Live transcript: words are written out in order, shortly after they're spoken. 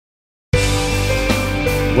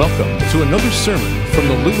Welcome to another sermon from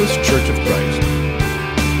the Lewes Church of Christ.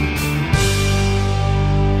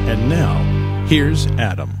 And now, here's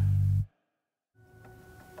Adam.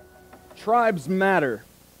 Tribes matter.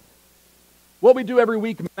 What we do every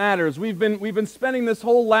week matters. We've been spending this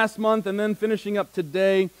whole last month and then finishing up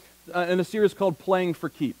today in a series called Playing for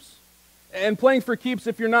Keeps. And playing for keeps,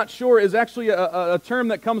 if you're not sure, is actually a term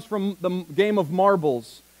that comes from the game of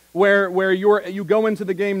marbles, where you go into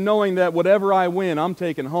the game knowing that whatever I win, I'm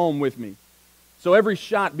taking home with me. So every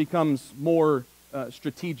shot becomes more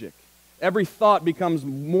strategic. Every thought becomes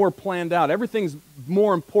more planned out. Everything's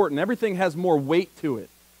more important. Everything has more weight to it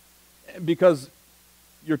because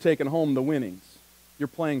you're taking home the winnings. You're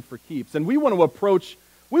playing for keeps. And we want to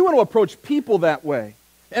approach people that way.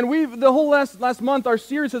 And the whole last month, our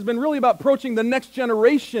series has been really about approaching the next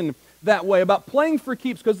generation that way, about playing for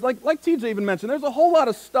keeps, because like TJ even mentioned, there's a whole lot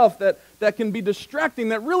of stuff that can be distracting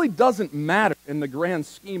that really doesn't matter in the grand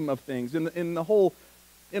scheme of things, in all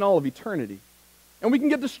of eternity. And we can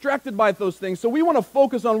get distracted by those things, so we want to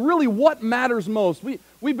focus on really what matters most.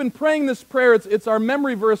 We've been praying this prayer. It's our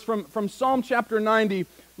memory verse from Psalm chapter 90.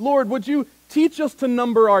 Lord, would you teach us to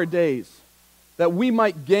number our days, that we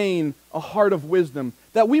might gain a heart of wisdom,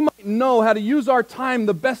 that we might know how to use our time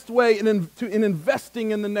the best way in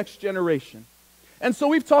investing in the next generation. And so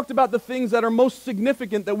we've talked about the things that are most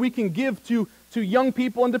significant that we can give to young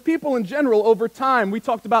people and to people in general over time. We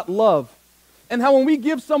talked about love, and how when we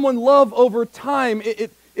give someone love over time,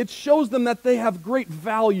 it shows them that they have great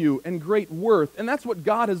value and great worth. And that's what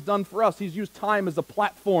God has done for us. He's used time as a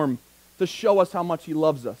platform to show us how much He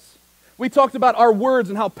loves us. We talked about our words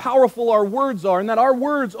and how powerful our words are, and that our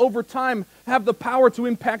words over time have the power to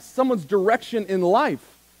impact someone's direction in life.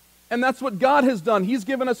 And that's what God has done. He's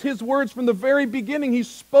given us His words from the very beginning. He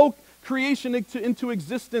spoke creation into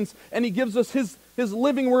existence, and He gives us His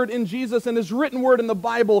living word in Jesus and His written word in the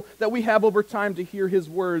Bible that we have over time to hear His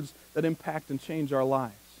words that impact and change our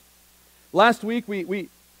lives. Last week, we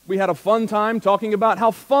had a fun time talking about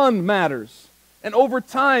how fun matters. And over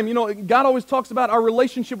time, God always talks about our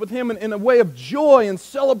relationship with Him in a way of joy and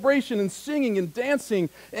celebration and singing and dancing,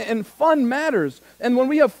 and fun matters. And when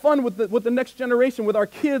we have fun with the next generation, with our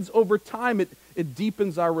kids over time, it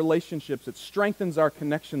deepens our relationships. It strengthens our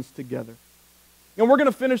connections together. And we're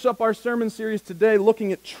going to finish up our sermon series today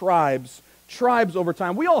looking at tribes over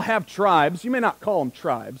time. We all have tribes. You may not call them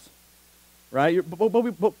tribes, right?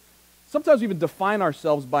 But sometimes we even define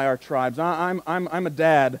ourselves by our tribes. I'm a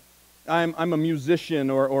dad. I'm a musician,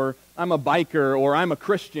 or I'm a biker, or I'm a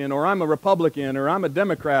Christian, or I'm a Republican, or I'm a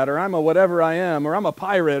Democrat, or I'm a whatever I am, or I'm a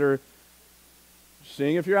pirate, or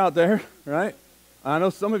seeing if you're out there, right? I know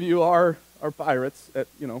some of you are pirates at,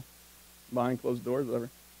 behind closed doors, whatever.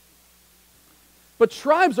 But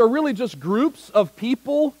tribes are really just groups of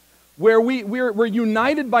people where we're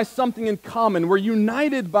united by something in common. We're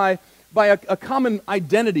united by a common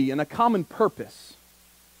identity and a common purpose.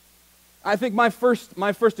 I think my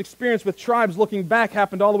first experience with tribes, looking back,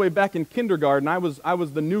 happened all the way back in kindergarten. I was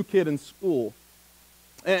the new kid in school,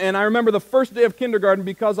 and I remember the first day of kindergarten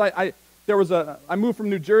because I moved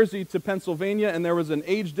from New Jersey to Pennsylvania, and there was an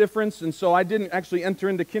age difference, and so I didn't actually enter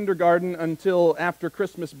into kindergarten until after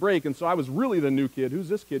Christmas break, and so I was really the new kid. Who's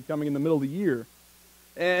this kid coming in the middle of the year?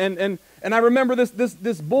 And I remember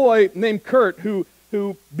this boy named Kurt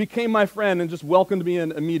who became my friend and just welcomed me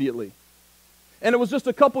in immediately. And it was just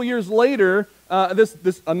a couple years later,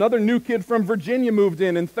 another new kid from Virginia moved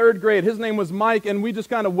in third grade. His name was Mike, and we just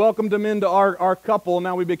kind of welcomed him into our couple.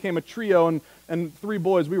 Now we became a trio, and three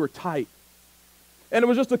boys. We were tight. And it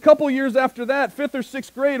was just a couple years after that, 5th or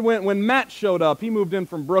 6th grade, when Matt showed up. He moved in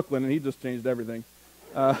from Brooklyn, and he just changed everything.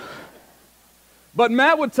 But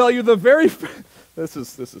Matt would tell you this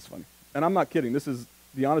is funny, and I'm not kidding. This is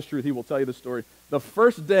the honest truth. He will tell you the story. The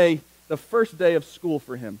first day of school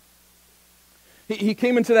for him. He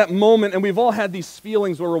came into that moment, and we've all had these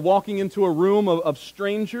feelings where we're walking into a room of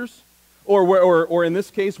strangers, or in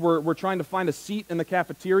this case, we're trying to find a seat in the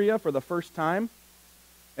cafeteria for the first time,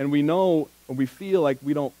 and we feel like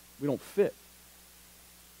we don't fit.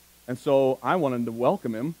 And so I wanted to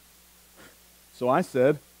welcome him. So I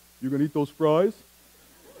said, "You gonna eat those fries?"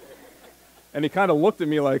 And he kind of looked at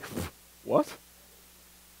me like, "What?"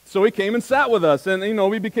 So he came and sat with us, and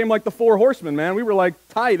we became like the four horsemen, man. We were like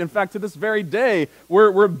tight. In fact, to this very day,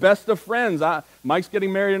 we're best of friends. Mike's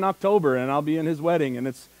getting married in October, and I'll be in his wedding, and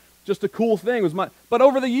it's just a cool thing. But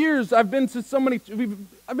over the years, I've been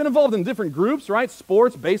involved in different groups, right?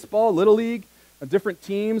 Sports, baseball, Little League, different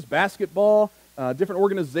teams, basketball, different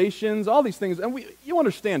organizations, all these things. And you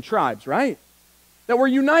understand tribes, right? That we're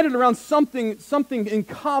united around something in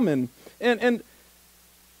common, and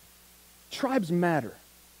tribes matter.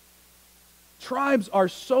 tribes are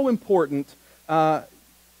so important.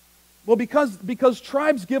 Because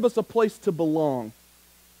tribes give us a place to belong.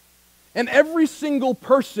 And every single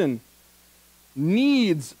person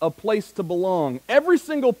needs a place to belong. Every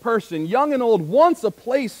single person, young and old, wants a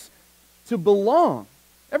place to belong.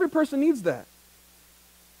 Every person needs that.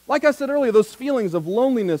 Like I said earlier, those feelings of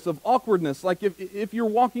loneliness, of awkwardness, like if you're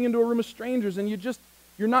walking into a room of strangers and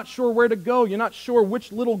you're not sure where to go, you're not sure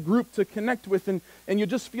which little group to connect with, and you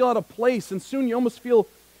just feel out of place, and soon you almost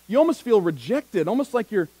feel rejected, almost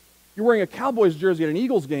like you're wearing a Cowboys jersey at an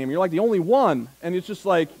Eagles game. You're like the only one, and it's just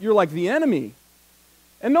like you're like the enemy.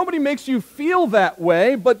 And nobody makes you feel that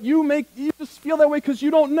way, but you just feel that way because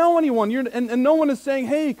you don't know anyone. And no one is saying,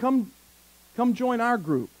 hey, come join our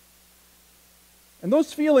group. And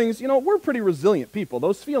those feelings, we're pretty resilient people.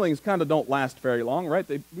 Those feelings kind of don't last very long, right?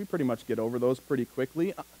 We pretty much get over those pretty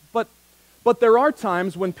quickly. But there are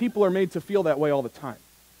times when people are made to feel that way all the time.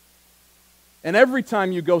 And every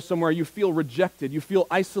time you go somewhere, you feel rejected, you feel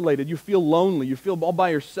isolated, you feel lonely, you feel all by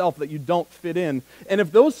yourself that you don't fit in. And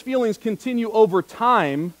if those feelings continue over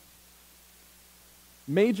time,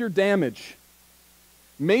 major damage,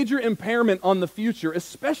 major impairment on the future,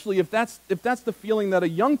 especially if that's the feeling that a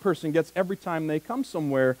young person gets every time they come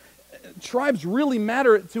somewhere. Tribes really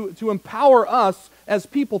matter to empower us as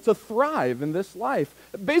people to thrive in this life.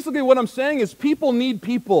 Basically what I'm saying is people need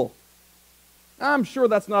people. I'm sure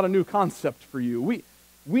that's not a new concept for you.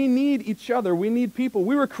 We need each other. We need people.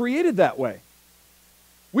 We were created that way.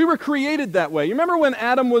 We were created that way. You remember when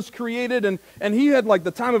Adam was created and he had like the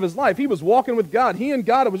time of his life. He was walking with God. He and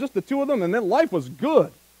God, it was just the two of them, and then life was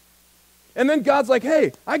good. And then God's like,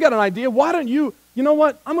 hey, I got an idea. Why don't you know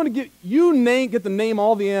what? I'm going to get to name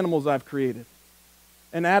all the animals I've created.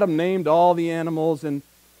 And Adam named all the animals.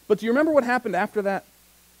 But do you remember what happened after that?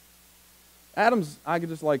 I could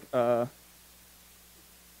just like, that's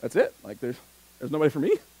it. Like there's nobody for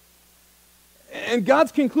me. And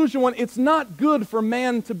God's conclusion was, it's not good for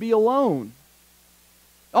man to be alone.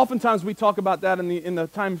 Oftentimes we talk about that in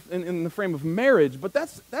the frame of marriage, but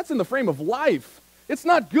that's in the frame of life. It's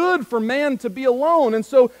not good for man to be alone. And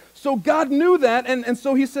so God knew that, and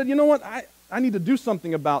so he said, you know what, I need to do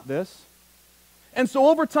something about this. And so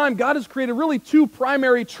over time, God has created really two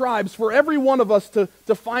primary tribes for every one of us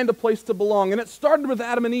to find a place to belong. And it started with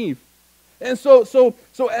Adam and Eve. And so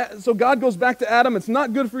God goes back to Adam. It's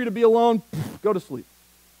not good for you to be alone. Go to sleep.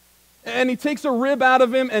 And he takes a rib out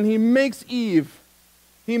of him and he makes Eve.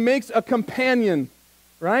 He makes a companion,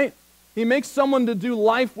 right? He makes someone to do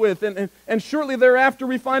life with. And shortly thereafter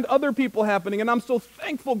we find other people happening. And I'm so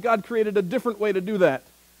thankful God created a different way to do that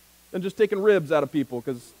than just taking ribs out of people,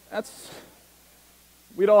 because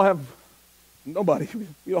we'd all have nobody.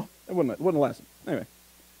 It wouldn't last. Anyway.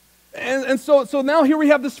 And so now here we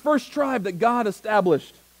have this first tribe that God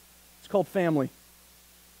established. It's called family.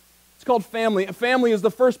 It's called family. Family is the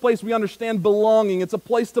first place we understand belonging. It's a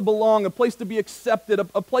place to belong, a place to be accepted,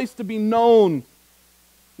 a place to be known.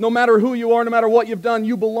 No matter who you are, no matter what you've done,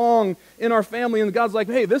 you belong in our family. And God's like,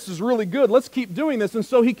 hey, this is really good. Let's keep doing this. And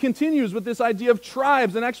so he continues with this idea of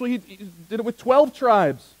tribes. And actually he did it with 12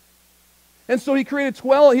 tribes. And so he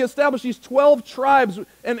established these 12 tribes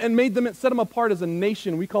and set them apart as a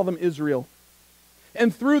nation. We call them Israel.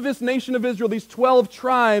 And through this nation of Israel, these 12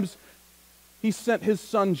 tribes, he sent his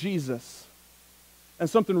son Jesus. And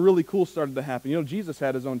something really cool started to happen. Jesus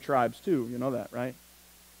had his own tribes too. You know that, right?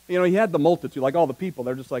 He had the multitude, like all the people.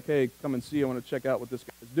 They're just like, hey, come and see. I want to check out what this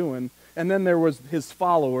guy's doing. And then there was his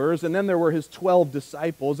followers. And then there were his 12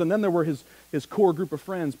 disciples. And then there were his core group of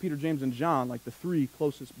friends, Peter, James, and John, like the 3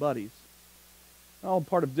 closest buddies. All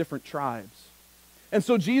part of different tribes. And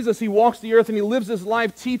so Jesus, he walks the earth and he lives his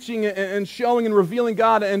life teaching and showing and revealing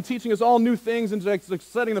God and teaching us all new things and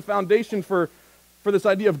setting the foundation for this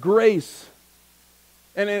idea of grace.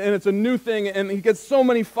 And it's a new thing, and he gets so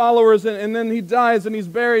many followers, and then he dies and he's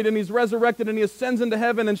buried and he's resurrected and he ascends into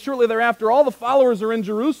heaven, and shortly thereafter all the followers are in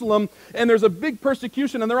Jerusalem and there's a big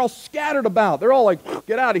persecution and they're all scattered about. They're all like,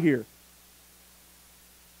 get out of here.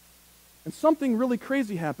 And something really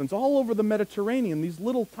crazy happens. All over the Mediterranean, these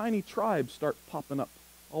little tiny tribes start popping up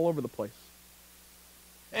all over the place.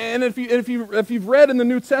 And if you've read in the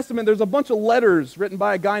New Testament, there's a bunch of letters written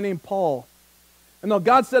by a guy named Paul. And now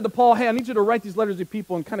God said to Paul, hey, I need you to write these letters to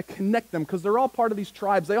people and kind of connect them, because they're all part of these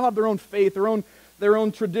tribes. They all have their own faith, their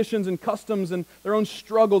own traditions and customs and their own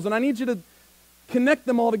struggles. And I need you to connect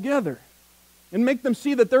them all together and make them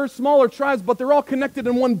see that they're smaller tribes, but they're all connected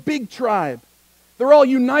in one big tribe. They're all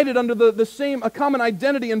united under a common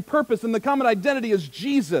identity and purpose, and the common identity is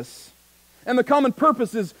Jesus. And the common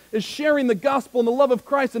purpose is sharing the gospel and the love of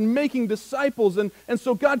Christ and making disciples. And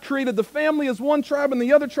so God created the family as one tribe, and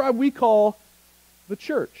the other tribe we call the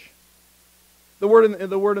church. The word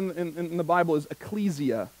in the Bible is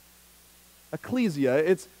ecclesia. Ecclesia.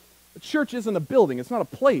 The church isn't a building. It's not a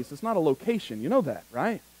place. It's not a location. You know that,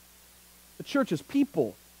 right? The church is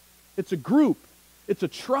people. It's a group. It's a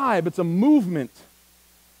tribe. It's a movement.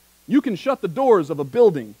 You can shut the doors of a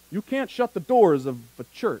building. You can't shut the doors of a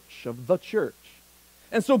church, of the church.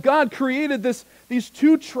 And so God created these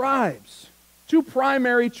two tribes, two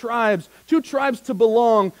primary tribes, two tribes to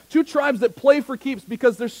belong, two tribes that play for keeps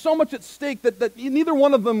because there's so much at stake that neither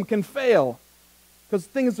one of them can fail because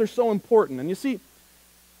things are so important. And you see,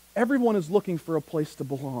 everyone is looking for a place to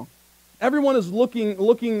belong. Everyone is looking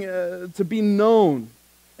to be known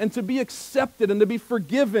and to be accepted and to be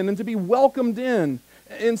forgiven and to be welcomed in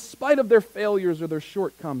spite of their failures or their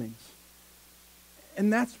shortcomings.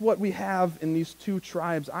 And that's what we have in these two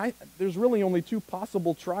tribes. There's really only two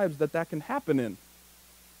possible tribes that can happen in.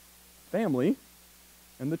 Family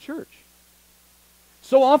and the church.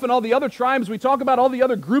 So often all the other tribes we talk about, all the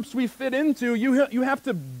other groups we fit into, you have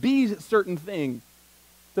to be a certain thing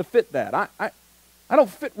to fit that. I don't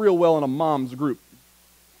fit real well in a mom's group.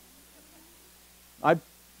 I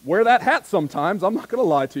wear that hat sometimes, I'm not going to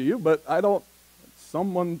lie to you, but I don't.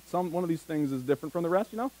 One of these things is different from the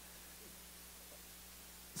rest, you know?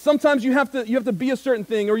 Sometimes you have to be a certain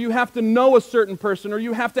thing, or you have to know a certain person, or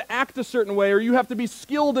you have to act a certain way, or you have to be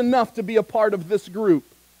skilled enough to be a part of this group.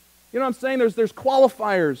 You know what I'm saying? There's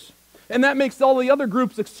qualifiers. And that makes all the other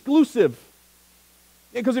groups exclusive.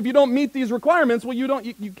 Because if you don't meet these requirements, well,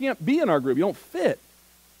 you can't be in our group. You don't fit.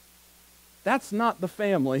 That's not the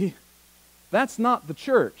family. That's not the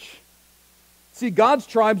church. See, God's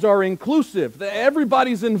tribes are inclusive.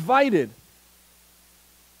 Everybody's invited.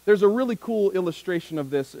 There's a really cool illustration of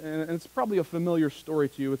this, and it's probably a familiar story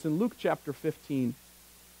to you. It's in Luke chapter 15.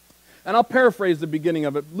 And I'll paraphrase the beginning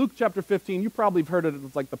of it. Luke chapter 15, you probably have heard it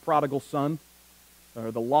as like the prodigal son,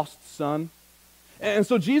 or the lost son. And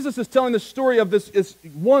so Jesus is telling the story of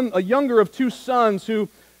a younger of two sons who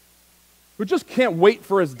just can't wait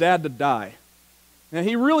for his dad to die. And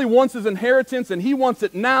he really wants his inheritance, and he wants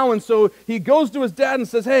it now. And so he goes to his dad and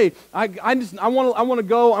says, "Hey, I want to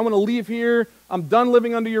go. I want to leave here. I'm done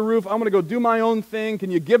living under your roof. I'm going to go do my own thing. Can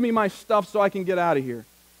you give me my stuff so I can get out of here?"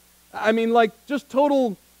 I mean, like, just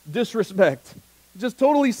total disrespect, just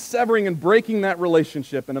totally severing and breaking that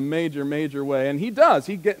relationship in a major, major way. And he does.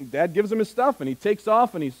 Dad gives him his stuff, and he takes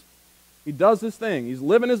off, and he does his thing. He's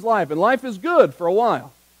living his life, and life is good for a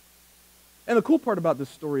while. And the cool part about this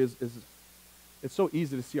story is it's so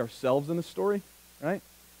easy to see ourselves in this story, right?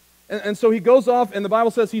 And so he goes off, and the Bible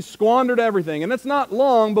says he squandered everything. And it's not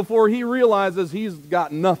long before he realizes he's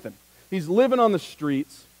got nothing. He's living on the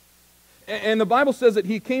streets. And the Bible says that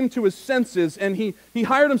he came to his senses, and he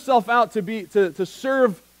hired himself out to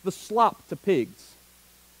serve the slop to pigs.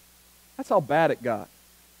 That's how bad it got.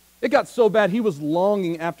 It got so bad he was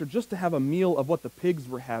longing after just to have a meal of what the pigs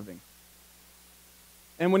were having.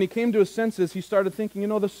 And when he came to his senses, he started thinking,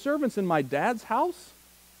 the servants in my dad's house,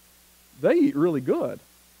 they eat really good.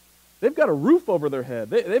 They've got a roof over their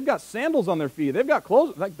head. They've got sandals on their feet. They've got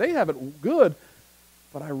clothes. Like, they have it good.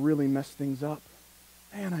 But I really messed things up.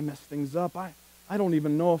 Man, I messed things up. I don't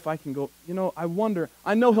even know if I can go. I wonder.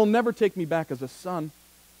 I know he'll never take me back as a son.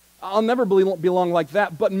 I'll never belong like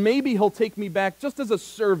that. But maybe he'll take me back just as a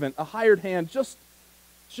servant, a hired hand, just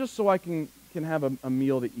so I can have a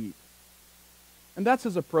meal to eat. And that's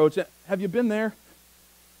his approach. Have you been there?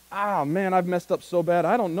 Man, I've messed up so bad.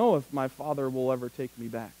 I don't know if my father will ever take me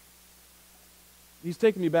back. He's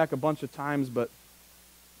taken me back a bunch of times, but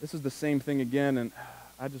this is the same thing again, and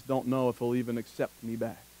I just don't know if he'll even accept me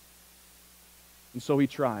back. And so he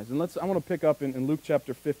tries. And I want to pick up in Luke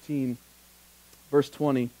chapter 15, verse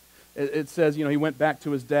 20. It says, he went back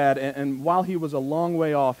to his dad, and while he was a long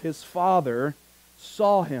way off, his father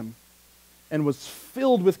saw him and was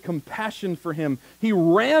filled with compassion for him. He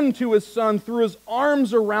ran to his son, threw his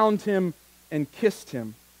arms around him, and kissed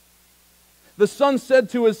him. The son said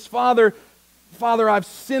to his father, "Father, I've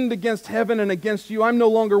sinned against heaven and against you. I'm no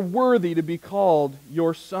longer worthy to be called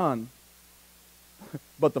your son."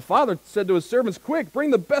 But the father said to his servants, "Quick,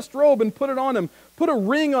 bring the best robe and put it on him. Put a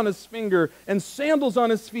ring on his finger and sandals on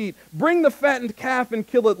his feet. Bring the fattened calf and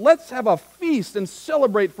kill it. Let's have a feast and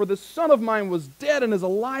celebrate, for this son of mine was dead and is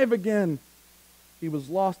alive again. He was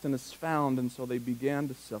lost and is found," and so they began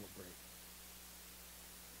to celebrate.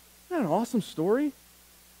 Isn't that an awesome story?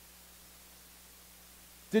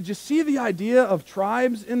 Did you see the idea of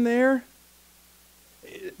tribes in there?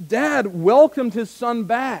 Dad welcomed his son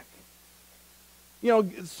back.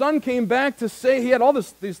 Son came back to say, he had all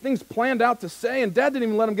these things planned out to say, and Dad didn't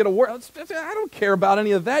even let him get a word. "I don't care about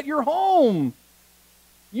any of that. You're home.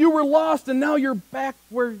 You were lost, and now you're back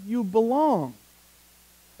where you belong.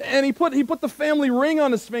 And he put the family ring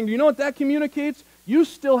on his finger. You know what that communicates? You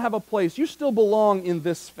still have a place. You still belong in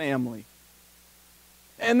this family.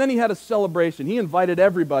 And then he had a celebration. He invited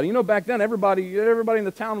everybody. You know, back then, everybody in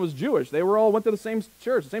the town was Jewish. They went to the same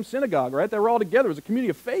church, the same synagogue, right? They were all together. It was a community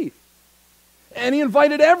of faith. And he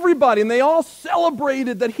invited everybody, and they all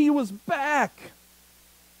celebrated that he was back.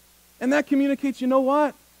 And that communicates, you know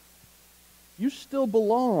what? You still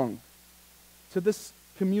belong to this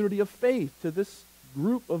community of faith, to this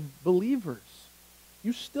group of believers.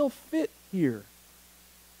 You still fit here.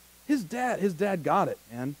 His dad got it,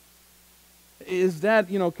 man. His dad,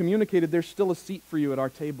 communicated there's still a seat for you at our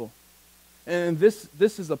table. And this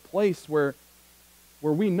is a place where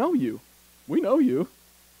we know you. We know you.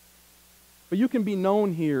 But you can be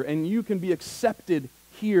known here, and you can be accepted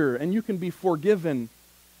here, and you can be forgiven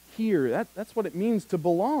here. That's what it means to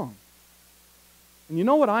belong. And you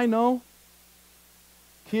know what I know?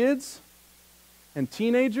 Kids and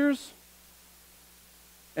teenagers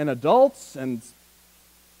and adults and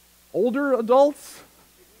older adults,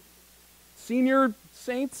 senior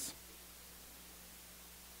saints,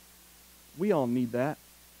 we all need that.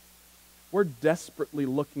 We're desperately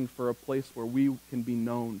looking for a place where we can be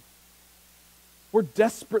known. We're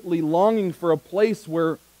desperately longing for a place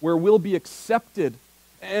where we'll be accepted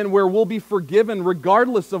and where we'll be forgiven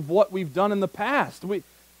regardless of what we've done in the past.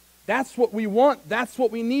 That's what we want. That's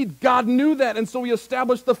what we need. God knew that, and so he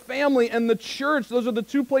established the family and the church. Those are the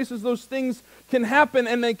two places those things can happen,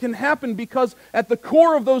 and they can happen because at the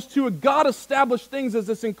core of those two, God established things as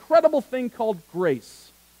this incredible thing called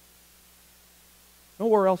grace.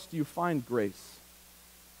 Nowhere else do you find grace.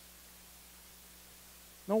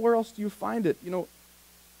 Nowhere else do you find it.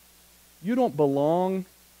 You don't belong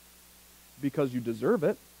because you deserve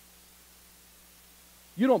it.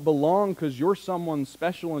 You don't belong because you're someone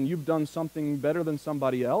special and you've done something better than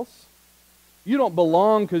somebody else. You don't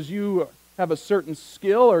belong because you have a certain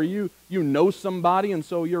skill or you know somebody and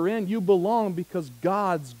so you're in. You belong because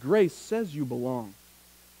God's grace says you belong.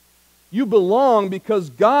 You belong because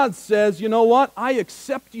God says, you know what? I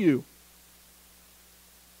accept you.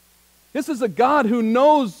 This is a God who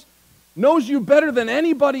knows you better than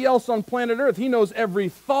anybody else on planet Earth. He knows every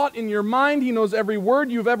thought in your mind. He knows every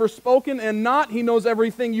word you've ever spoken and not. He knows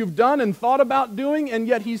everything you've done and thought about doing, and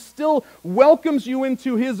yet he still welcomes you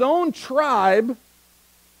into his own tribe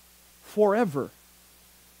forever.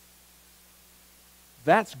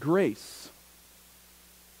 That's grace.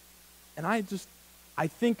 And I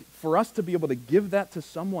think for us to be able to give that to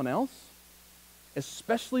someone else,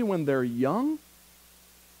 especially when they're young,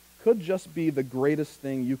 could just be the greatest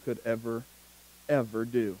thing you could ever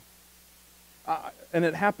do. And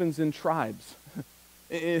it happens in tribes.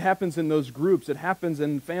 It happens in those groups. It happens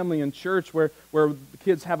in family and church where the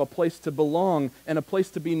kids have a place to belong and a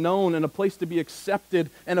place to be known and a place to be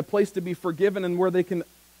accepted and a place to be forgiven and where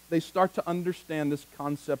they start to understand this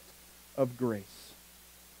concept of grace.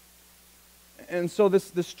 And so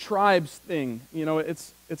this tribes thing,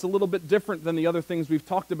 it's a little bit different than the other things we've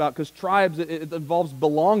talked about because tribes, it involves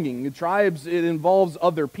belonging. Tribes, it involves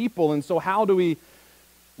other people. And so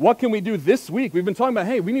what can we do this week? We've been talking about,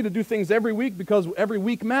 hey, we need to do things every week because every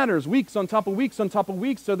week matters. Weeks on top of weeks on top of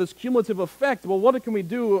weeks. So this cumulative effect. Well, what can we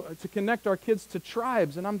do to connect our kids to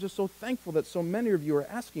tribes? And I'm just so thankful that so many of you are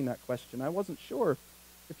asking that question. I wasn't sure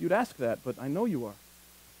if you'd ask that, but I know you are.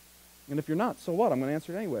 And if you're not, so what? I'm going to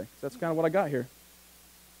answer it anyway. That's kind of what I got here.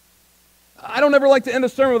 I don't ever like to end a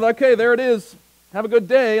sermon with, okay, there it is. Have a good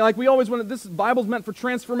day. Like we always want to, this Bible's meant for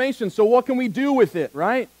transformation, so what can we do with it,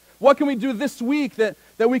 right? What can we do this week that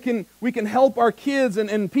we can help our kids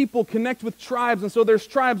and people connect with tribes? And so there's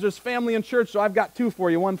tribes, there's family and church, so I've got two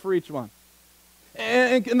for you, one for each one.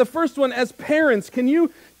 And the first one, as parents, can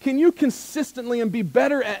you consistently and be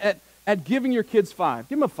better at giving your kids five?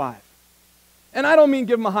 Give them a five. And I don't mean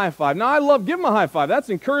give them a high five. Now, I love give them a high five. That's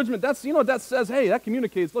encouragement. That's, that says, hey, that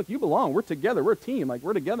communicates, look, you belong. We're together. We're a team. Like,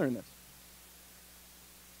 we're together in this.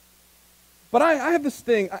 But I have this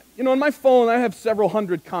thing. In my phone, I have several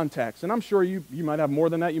hundred contacts. And I'm sure you might have more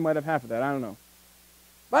than that. You might have half of that. I don't know.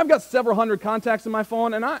 But I've got several hundred contacts in my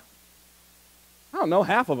phone, and I don't know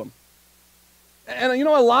half of them. And,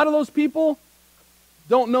 a lot of those people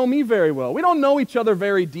don't know me very well. We don't know each other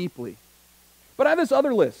very deeply. But I have this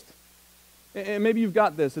other list. And maybe you've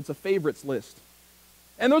got this. It's a favorites list.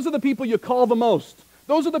 And those are the people you call the most.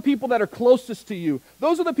 Those are the people that are closest to you.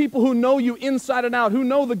 Those are the people who know you inside and out, who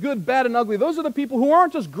know the good, bad, and ugly. Those are the people who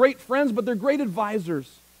aren't just great friends, but they're great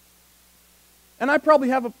advisors. And I probably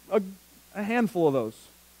have a handful of those.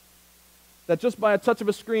 That just by a touch of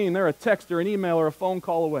a screen, they're a text or an email or a phone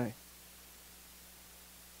call away.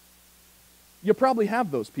 You probably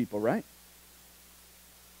have those people, right?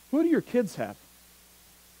 Who do your kids have?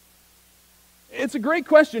 It's a great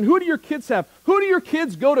question. Who do your kids have? Who do your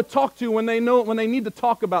kids go to talk to when they need to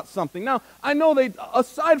talk about something? Now, I know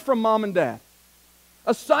aside from mom and dad,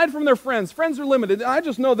 aside from their friends are limited. I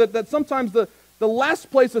just know that sometimes the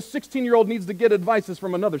last place a 16-year-old needs to get advice is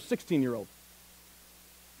from another 16-year-old.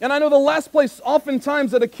 And I know the last place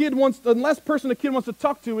oftentimes that the last person a kid wants to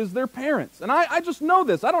talk to is their parents. And I just know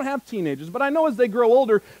this. I don't have teenagers, but I know as they grow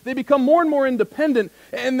older, they become more and more independent.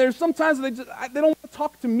 And there's sometimes they don't want to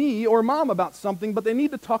talk to me or mom about something, but they need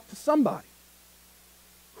to talk to somebody.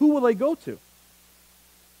 Who will they go to?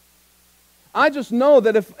 I just know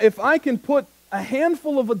that if I can put a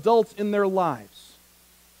handful of adults in their lives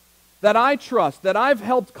that I trust, that I've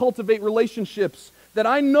helped cultivate relationships, that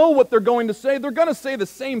I know what they're going to say. They're going to say the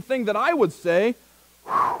same thing that I would say.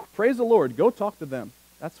 Praise the Lord. Go talk to them.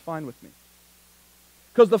 That's fine with me.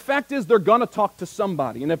 Because the fact is, they're going to talk to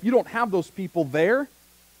somebody. And if you don't have those people there,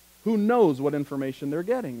 who knows what information they're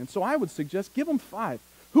getting? And so I would suggest give them 5.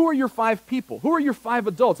 Who are your 5 people? Who are your 5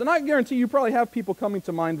 adults? And I guarantee you probably have people coming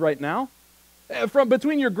to mind right now. From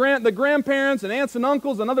between the grandparents and aunts and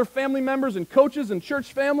uncles and other family members and coaches and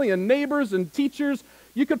church family and neighbors and teachers,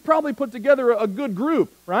 you could probably put together a good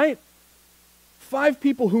group, right? 5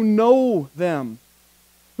 people who know them,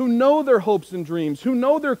 who know their hopes and dreams, who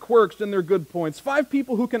know their quirks and their good points. 5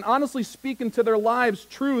 people who can honestly speak into their lives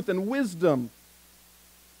truth and wisdom,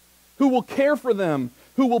 who will care for them,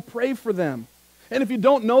 who will pray for them. And if you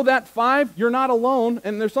don't know that 5, you're not alone,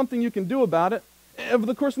 and there's something you can do about it. Over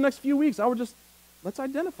the course of the next few weeks, let's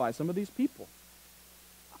identify some of these people.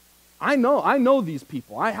 I know these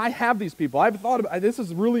people. I have these people. I've thought about this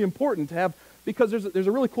is really important to have because there's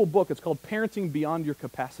a really cool book. It's called Parenting Beyond Your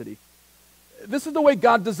Capacity. This is the way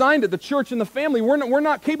God designed it, the church and the family. We're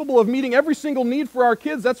not capable of meeting every single need for our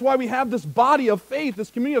kids. That's why we have this body of faith,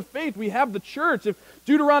 this community of faith. We have the church. If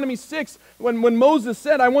Deuteronomy 6, when Moses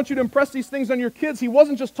said, I want you to impress these things on your kids, he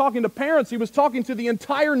wasn't just talking to parents. He was talking to the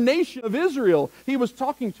entire nation of Israel. He was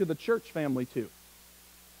talking to the church family too.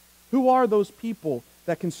 Who are those people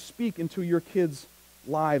that can speak into your kids'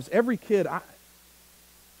 lives? Every kid, I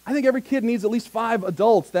think every kid needs at least 5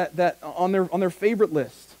 adults that on their favorite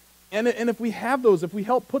list. And if we have those, if we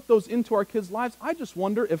help put those into our kids' lives, I just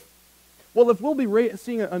wonder if we'll be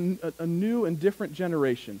seeing a new and different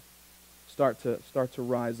generation start to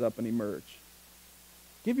rise up and emerge.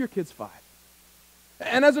 Give your kids 5.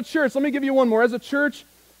 And as a church, let me give you one more. As a church,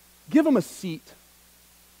 give them a seat.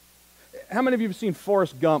 How many of you have seen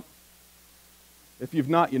Forrest Gump? If you've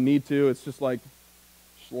not, you need to. It's just like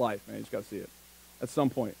life, man. You just got to see it at some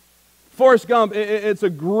point. Forrest Gump, it's a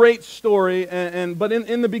great story, but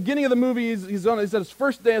in the beginning of the movie, he's at his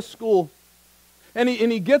first day of school, and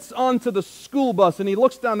he gets onto the school bus, and he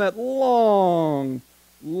looks down that long,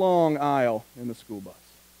 long aisle in the school bus.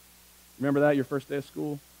 Remember that, your first day of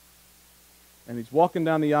school? And he's walking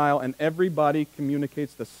down the aisle, and everybody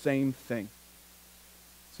communicates the same thing.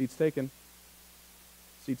 Seats taken.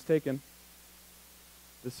 Seats taken.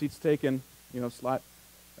 This seat's taken. Slide.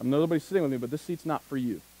 Nobody's sitting with me, but this seat's not for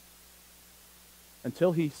you.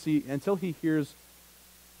 Until he hears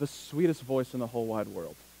the sweetest voice in the whole wide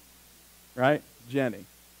world. Right? Jenny.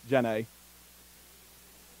 You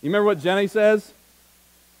remember what Jenny says?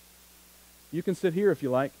 You can sit here if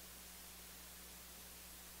you like.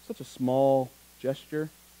 Such a small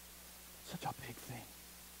gesture. Such a big thing.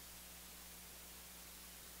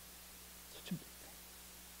 Such a big thing.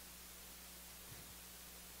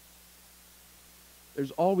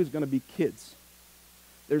 There's always going to be kids.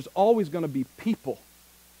 There's always going to be people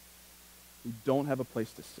who don't have a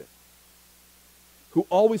place to sit, who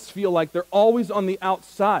always feel like they're always on the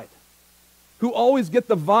outside, who always get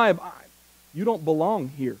the vibe, you don't belong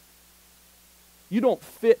here. You don't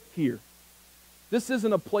fit here. This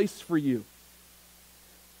isn't a place for you.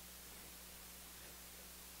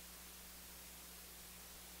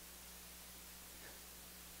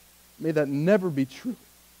 May that never be true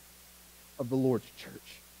of the Lord's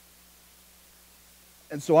church.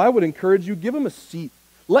 And so I would encourage you, give them a seat.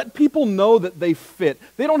 Let people know that they fit.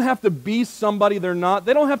 They don't have to be somebody they're not.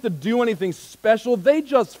 They don't have to do anything special. They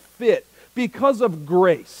just fit because of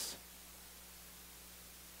grace.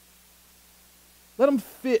 Let them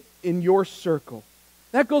fit in your circle.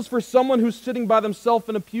 That goes for someone who's sitting by themselves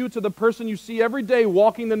in a pew to the person you see every day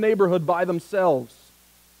walking the neighborhood by themselves.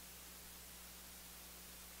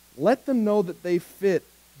 Let them know that they fit.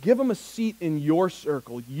 Give them a seat in your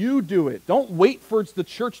circle. You do it. Don't wait for the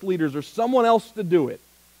church leaders or someone else to do it.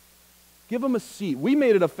 Give them a seat. We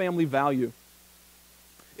made it a family value.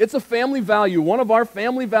 It's a family value. One of our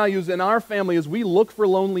family values in our family is we look for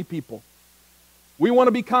lonely people. We want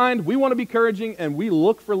to be kind, we want to be encouraging, and we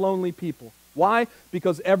look for lonely people. Why?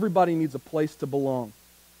 Because everybody needs a place to belong.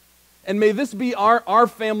 And may this be our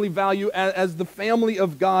family value as the family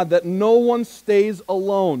of God, that no one stays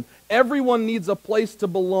alone. Everyone needs a place to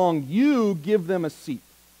belong. You give them a seat.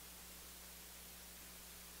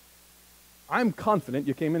 I'm confident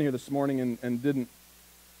you came in here this morning and didn't,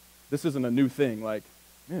 this isn't a new thing, like,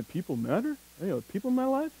 man, people matter? You know, people in my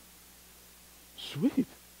life? Sweet.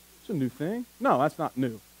 It's a new thing. No, that's not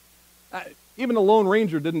new. Even the Lone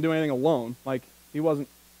Ranger didn't do anything alone. Like, he wasn't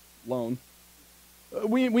alone.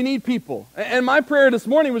 We need people. And my prayer this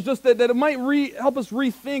morning was just that it might help us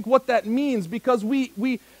rethink what that means, because we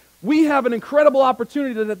have an incredible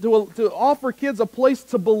opportunity to offer kids a place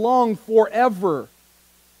to belong forever.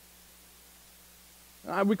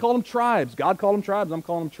 We call them tribes. God called them tribes. I'm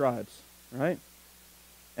calling them tribes, right?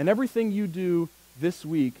 And everything you do this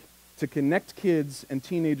week to connect kids and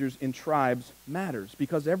teenagers in tribes matters,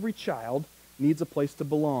 because every child needs a place to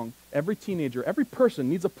belong. Every teenager, every person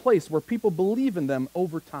needs a place where people believe in them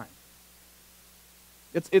over time.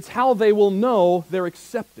 It's how they will know they're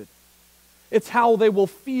accepted. It's how they will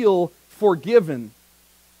feel forgiven.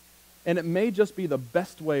 And it may just be the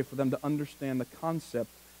best way for them to understand the concept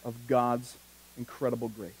of God's incredible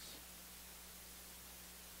grace.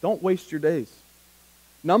 Don't waste your days.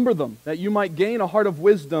 Number them, that you might gain a heart of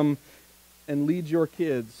wisdom and lead your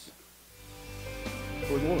kids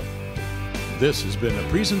toward the Lord. This has been a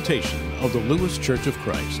presentation of the Lewes Church of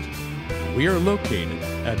Christ. We are located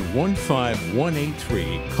at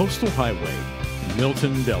 15183 Coastal Highway,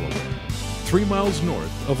 Milton, Delaware, 3 miles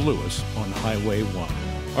north of Lewes on Highway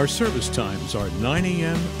 1. Our service times are 9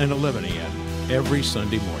 a.m. and 11 a.m. every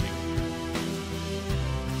Sunday morning.